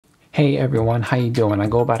Hey everyone, how you doing? I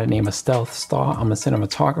go by the name of StealthStar. I'm a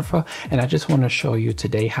cinematographer, and I just want to show you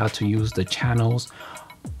today how to use the channels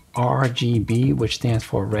RGB, which stands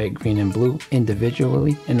for red, green, and blue,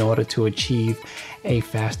 individually in order to achieve a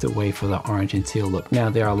faster way for the orange and teal look. Now,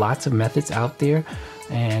 there are lots of methods out there,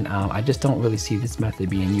 and I just don't really see this method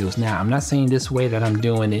being used. Now, I'm not saying this way that I'm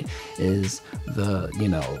doing it is the,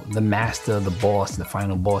 the master, the boss, the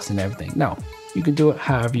final boss and everything. No, you can do it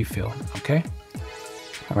however you feel, okay?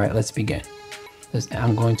 All right, let's begin.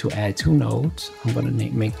 I'm going to add two nodes. I'm going to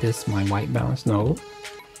make this my white balance node.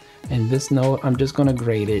 And this node, I'm just going to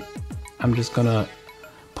grade it. I'm just going to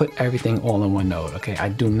put everything all in one node. Okay, I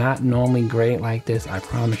do not normally grade like this. I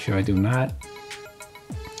promise you I do not.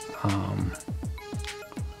 Let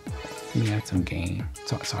me add some gain.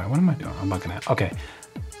 Sorry, what am I doing? I'm looking at. Okay.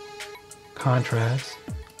 Contrast.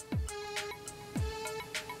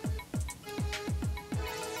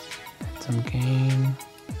 Add some gain.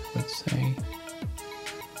 Let's say.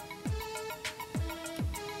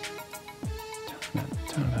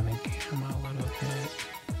 Turn on the camera a little bit.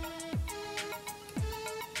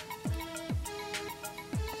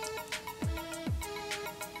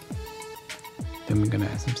 Then we're gonna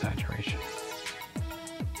add some saturation.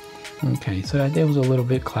 Okay, so that day was a little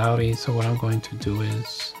bit cloudy, so what I'm going to do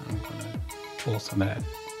is I'm gonna pull some of that.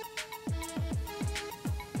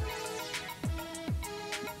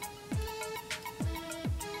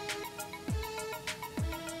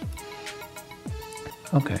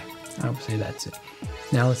 Okay, I would say that's it.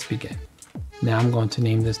 Now let's begin. Now I'm going to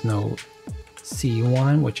name this node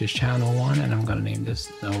C1, which is channel 1, and I'm going to name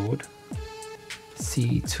this node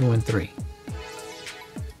C2 and 3.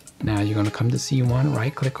 Now you're going to come to C1,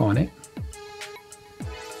 right click on it,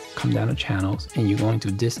 come down to channels, and you're going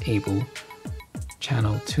to disable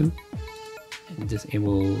channel 2 and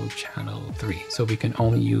disable channel 3. So we can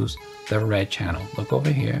only use the red channel. Look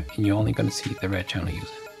over here, and you're only going to see the red channel use it.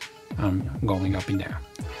 I'm going up and down.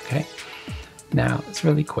 Okay, now it's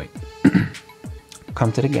really quick.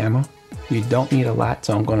 Come to the gamma. You don't need a lot,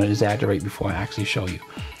 so I'm going to exaggerate before I actually show you.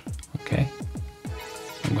 Okay,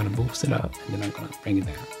 I'm going to boost it up and then I'm going to bring it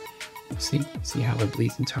down. You see how it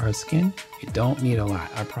bleeds into our skin? You don't need a lot.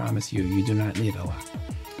 I promise you, you do not need a lot.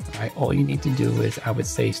 All right, all you need to do is, I would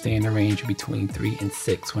say, stay in the range between 3 and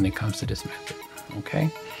 6 when it comes to this method. Okay,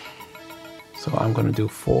 so I'm going to do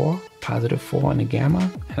 4, positive 4 in the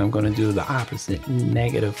gamma, and I'm going to do the opposite,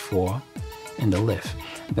 negative 4 in the lift.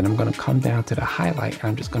 Then I'm going to come down to the highlight, and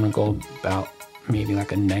I'm just going to go about maybe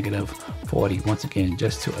like a negative 40, once again,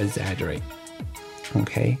 just to exaggerate.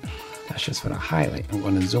 Okay, that's just for the highlight. I'm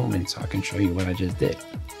going to zoom in so I can show you what I just did.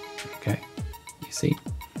 Okay, you see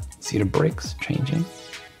the bricks changing?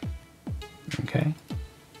 Okay,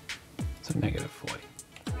 so negative 40.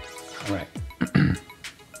 All right.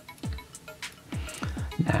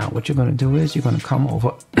 Now what you're going to do is you're going to come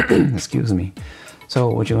over, excuse me. So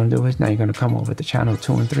what you're going to do is now you're going to come over to channel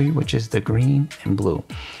 2 and 3, which is the green and blue.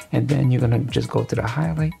 And then you're going to just go to the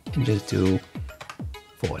highlight and just do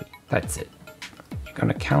 40. That's it. You're going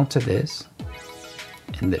to counter this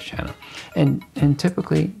in this channel. And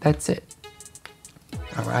typically that's it.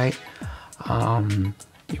 All right.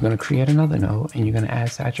 You're going to create another node and you're going to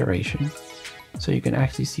add saturation so you can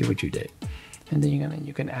actually see what you did. And then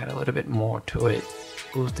you can add a little bit more to it.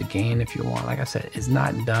 Boost the gain if you want. Like I said, it's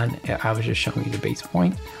not done. I was just showing you the base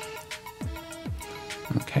point.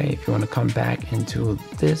 Okay, if you want to come back into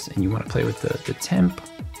this and you want to play with the temp,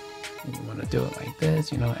 and you want to do it like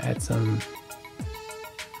this, add some,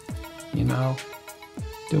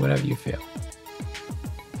 do whatever you feel.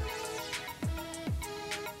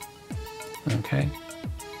 Okay,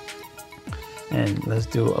 and let's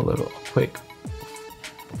do a little quick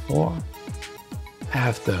before,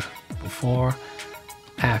 after, before,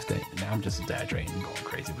 after. Now I'm just exaggerating and going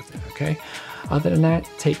crazy with it. Okay, other than that,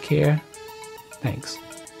 take care. Thanks.